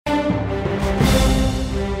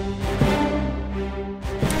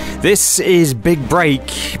This is Big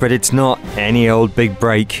Break, but it's not any old big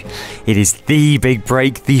break. It is the big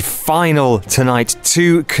break, the final tonight.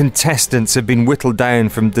 2 contestants have been whittled down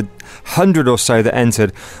from the 100 or so that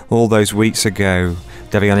entered all those weeks ago.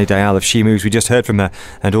 Devayani Dayal of She Moves, we just heard from her,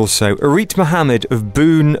 and also Arit Mohammed of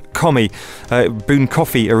Boon Coffee.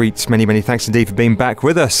 Arit, many thanks indeed for being back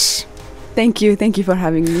with us. Thank you for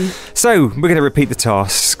having me. So, we're going to repeat the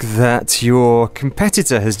task that your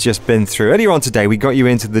competitor has just been through. Earlier on today, we got you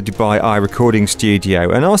into the Dubai Eye recording studio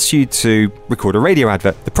and asked you to record a radio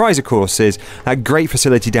advert. The prize, of course, is a great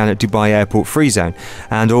facility down at Dubai Airport Free Zone,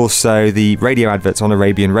 and also the radio adverts on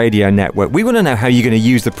Arabian Radio Network. We want to know how you're going to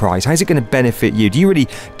use the prize. How's it going to benefit you? Do you really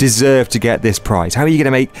deserve to get this prize? How are you going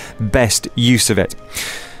to make best use of it?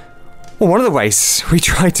 Well, one of the ways we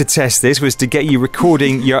tried to test this was to get you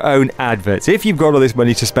recording your own adverts. If you've got all this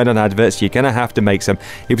money to spend on adverts, you're going to have to make some.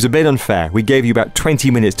 It was a bit unfair. We gave you about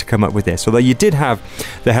 20 minutes to come up with this, although you did have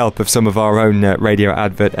the help of some of our own radio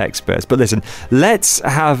advert experts. But listen, let's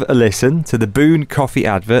have a listen to the Boon Coffee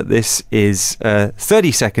advert. This is a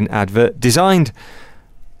 30-second advert designed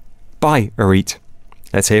by Orit.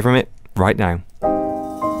 Let's hear from it right now.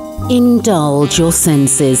 Indulge your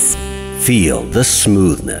senses. Feel the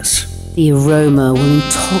smoothness. The aroma will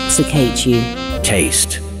intoxicate you.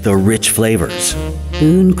 Taste the rich flavors.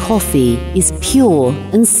 Boon Coffee is pure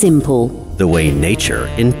and simple. The way nature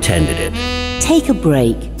intended it. Take a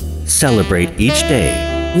break. Celebrate each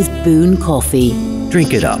day. With Boon Coffee.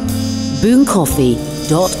 Drink it up.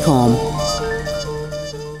 BoonCoffee.com.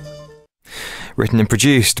 Written and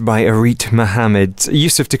produced by Arit Mohammed.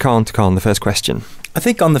 Yusuf Takan, the first question. I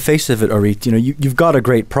think on the face of it, Arit, you've got a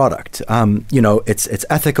great product. It's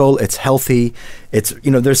ethical, it's healthy,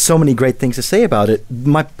 there's so many great things to say about it.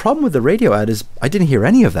 My problem with the radio ad is I didn't hear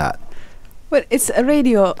any of that. Well, it's a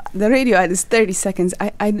radio. The radio ad is 30 seconds.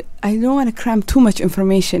 I don't want to cram too much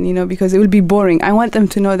information, because it will be boring. I want them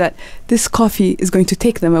to know that this coffee is going to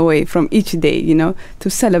take them away from each day, to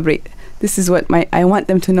celebrate. This is what I want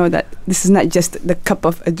them to know, that this is not just the cup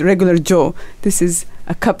of a regular Joe. This is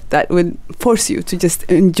a cup that will force you to just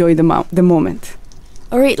enjoy the moment.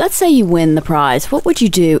 Orit, let's say you win the prize. What would you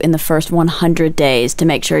do in the first 100 days to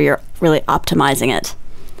make sure you're really optimizing it?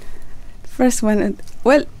 First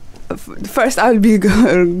I will be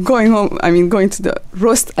going home. Going to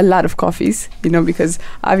roast a lot of coffees, because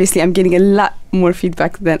obviously I'm getting a lot more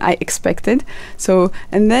feedback than I expected. So,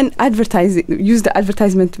 and then use the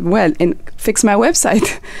advertisement well, and fix my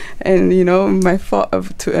website, and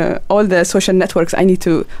all the social networks. I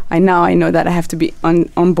know that I have to be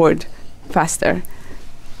on board faster.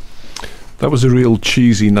 That was a real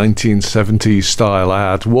cheesy 1970s style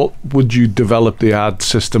ad. What would you develop the ad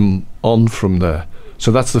system on from there? So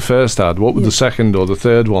that's the first ad. What would the second or the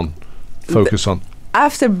third one focus on?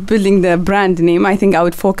 After building the brand name, I think I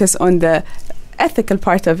would focus on the ethical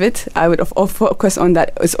part of it. I would focus on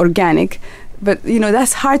that it's organic. But,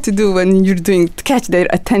 that's hard to do when you're to catch their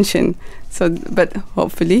attention. So, but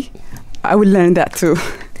hopefully I will learn that too.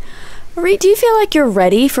 Orit, do you feel like you're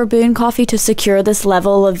ready for Boon Coffee to secure this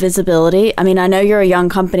level of visibility? I know you're a young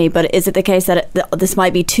company, but is it the case that this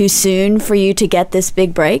might be too soon for you to get this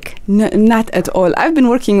big break? No, not at all. I've been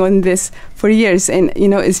working on this for years, and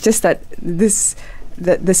it's just that this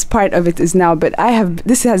part of it is now. But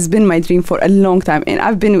this has been my dream for a long time, and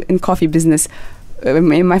I've been in coffee business.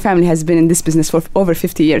 My family has been in this business for over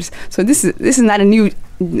 50 years. So this is not a new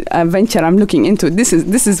venture I'm looking into. This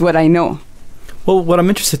is what I know. Well, what I'm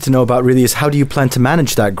interested to know about really is how do you plan to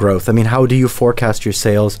manage that growth? How do you forecast your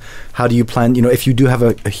sales? How do you plan, if you do have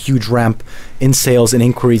a huge ramp in sales and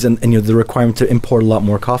inquiries and the requirement to import a lot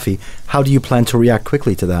more coffee, how do you plan to react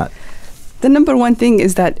quickly to that? The number one thing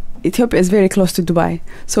is that Ethiopia is very close to Dubai.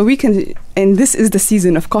 So we can, and this is the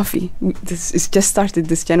season of coffee. This is just started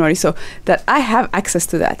this January. So that I have access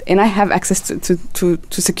to that, and I have access to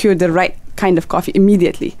secure the right kind of coffee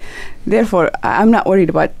immediately. Therefore, I'm not worried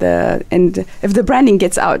about and if the branding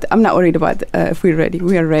gets out, I'm not worried about if we're ready.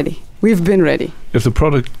 We are ready. We've been ready. If the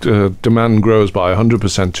product demand grows by 100%,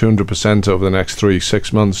 200% over the next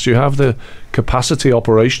 3-6 months, do you have the capacity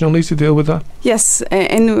operationally to deal with that? Yes,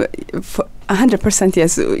 and 100%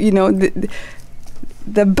 yes.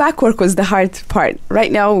 The back work was the hard part.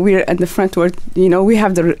 Right now we're at the front work.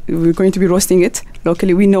 We're going to be roasting it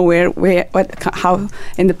locally. We know where, what, how,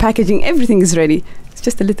 and the packaging. Everything is ready. It's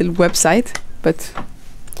just a little website, but.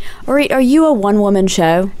 Orit, are you a one-woman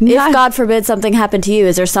show? If, God forbid, something happened to you,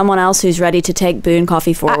 is there someone else who's ready to take Boon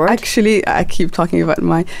Coffee forward? Actually, I keep talking about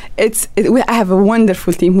I have a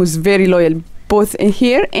wonderful team who's very loyal, both in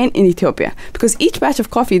here and in Ethiopia, because each batch of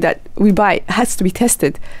coffee that we buy has to be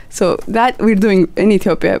tested. So that we're doing in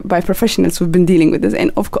Ethiopia by professionals who've been dealing with this. And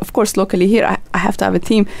of course, locally here, I have to have a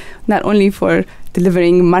team not only for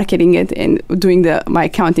delivering, marketing it, and doing my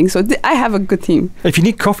accounting. So I have a good team. If you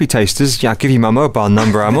need coffee tasters, I'll give you my mobile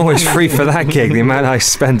number. I'm always free for that gig, the amount I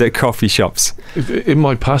spend at coffee shops. In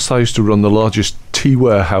my past, I used to run the largest tea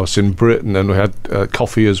warehouse in Britain, and we had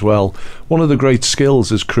coffee as well. One of the great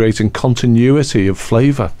skills is creating continuity of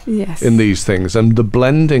flavour in these things, and the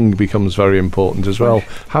blending becomes very important as well.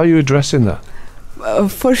 How are you addressing that?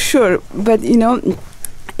 For sure, but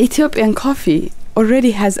Ethiopian coffee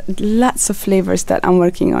already has lots of flavors that I'm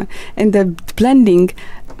working on, and the blending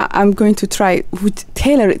I'm going to try would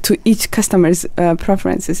tailor it to each customer's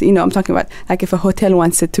preferences. I'm talking about like if a hotel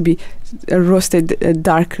wants it to be roasted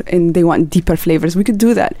dark and they want deeper flavors, we could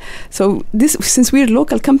do that. So since we're a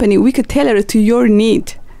local company, we could tailor it to your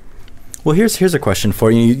need. Well, here's a question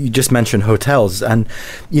for you. You just mentioned hotels, and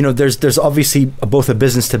there's obviously both a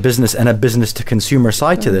business to business and a business to consumer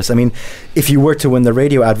side to this. I mean, if you were to win the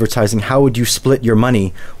radio advertising, how would you split your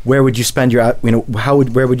money? Where would you spend your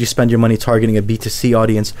where would you spend your money targeting a B2C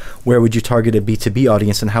audience? Where would you target a B2B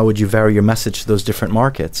audience, and how would you vary your message to those different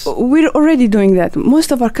markets? We're already doing that.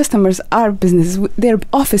 Most of our customers are businesses. They're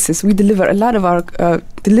offices. We deliver a lot of our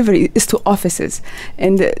delivery is to offices,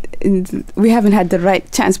 and we haven't had the right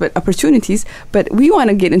chance, but opportunities. But we want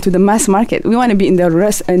to get into the mass market. We want to be in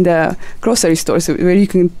the grocery stores where you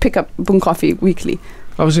can pick up Boon coffee weekly.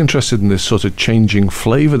 I was interested in this sort of changing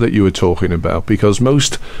flavour that you were talking about, because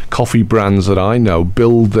most coffee brands that I know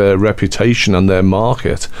build their reputation and their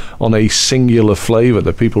market on a singular flavour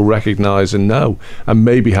that people recognise and know, and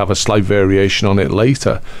maybe have a slight variation on it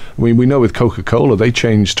later. I mean, we know with Coca-Cola, they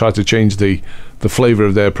tried to change the flavour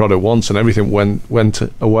of their product once, and everything went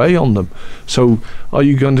away on them. So are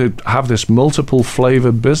you going to have this multiple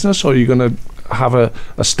flavour business, or are you going to have a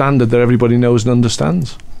standard that everybody knows and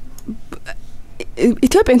understands?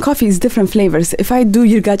 Ethiopian coffee is different flavors. If I do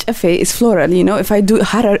Yirgach Efe, it's floral, If I do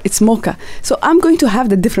Harar, it's mocha. So I'm going to have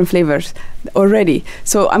the different flavors already.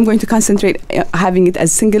 So I'm going to concentrate having it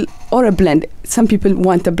as single or a blend. Some people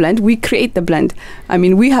want a blend. We create the blend. I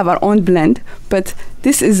mean, we have our own blend, but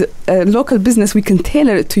this is a local business. We can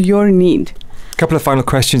tailor it to your need. Couple of final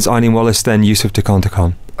questions, Eileen Wallace, then Yusuf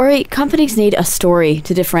Takon. Orit, companies need a story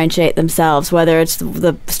to differentiate themselves, whether it's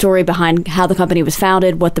the story behind how the company was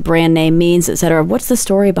founded, what the brand name means, etc. What's the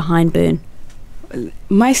story behind Boon?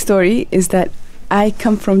 My story is that I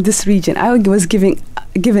come from this region. I was given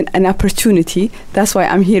an opportunity. That's why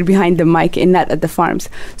I'm here behind the mic and not at the farms.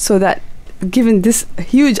 So that given this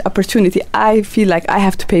huge opportunity, I feel like I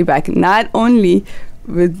have to pay back, not only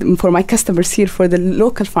for my customers here, for the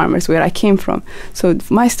local farmers where I came from. So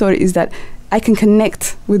my story is that I can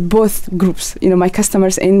connect with both groups, my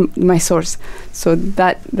customers and my source. So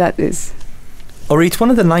that is. Orit, one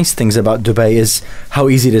of the nice things about Dubai is how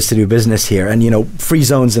easy it is to do business here, and free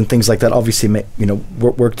zones and things like that obviously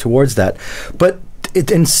work towards that. But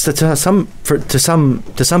to some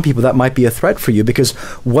people that might be a threat for you, because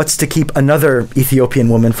what's to keep another Ethiopian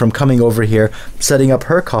woman from coming over here, setting up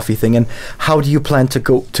her coffee thing? And how do you plan to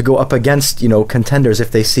go up against contenders if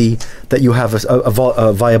they see that you have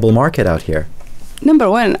a viable market out here? Number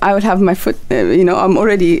one, I would have my foot,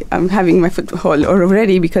 I'm having my foothold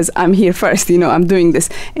already because I'm here first, I'm doing this.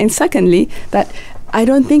 And secondly, that I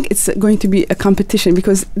don't think it's going to be a competition,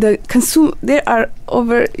 because there are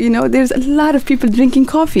there's a lot of people drinking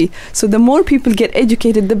coffee. So the more people get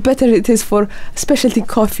educated, the better it is for specialty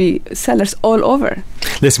coffee sellers all over.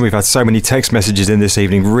 Listen, we've had so many text messages in this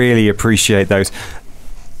evening. Really appreciate those.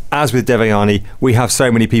 As with Devayani, we have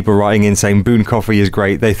so many people writing in saying Boon Coffee is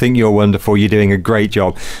great. They think you're wonderful. You're doing a great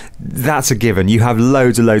job. That's a given. You have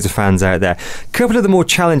loads of fans out there. A couple of the more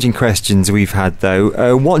challenging questions we've had,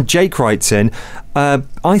 though. What Jake writes in,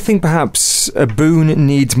 I think perhaps Boon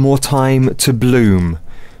needs more time to bloom.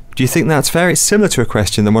 Do you think that's fair? It's similar to a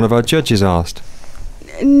question that one of our judges asked.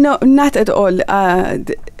 No, not at all.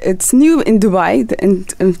 It's new in Dubai,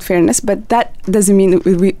 in fairness, but that doesn't mean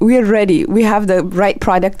we're ready. We have the right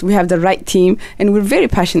product, we have the right team, and we're very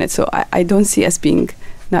passionate, so I don't see us being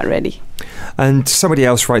not ready. And somebody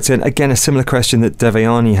else writes in, again, a similar question that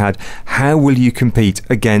Devayani had. How will you compete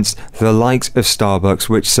against the likes of Starbucks,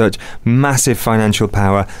 with such massive financial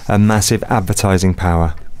power and massive advertising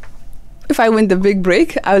power? If I win the big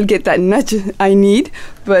break, I will get that nudge I need,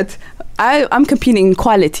 but I'm competing in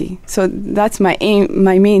quality. So that's my aim.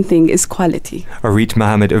 My main thing is quality. Arit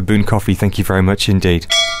Mohammed of Boon Coffee, thank you very much indeed.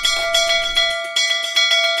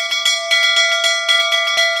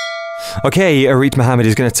 Okay, Arit Mohammed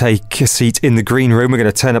is going to take a seat in the green room. We're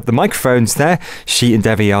going to turn up the microphones there. She and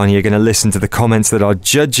Devayani are going to listen to the comments that our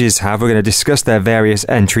judges have. We're going to discuss their various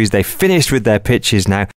entries. They've finished with their pitches now.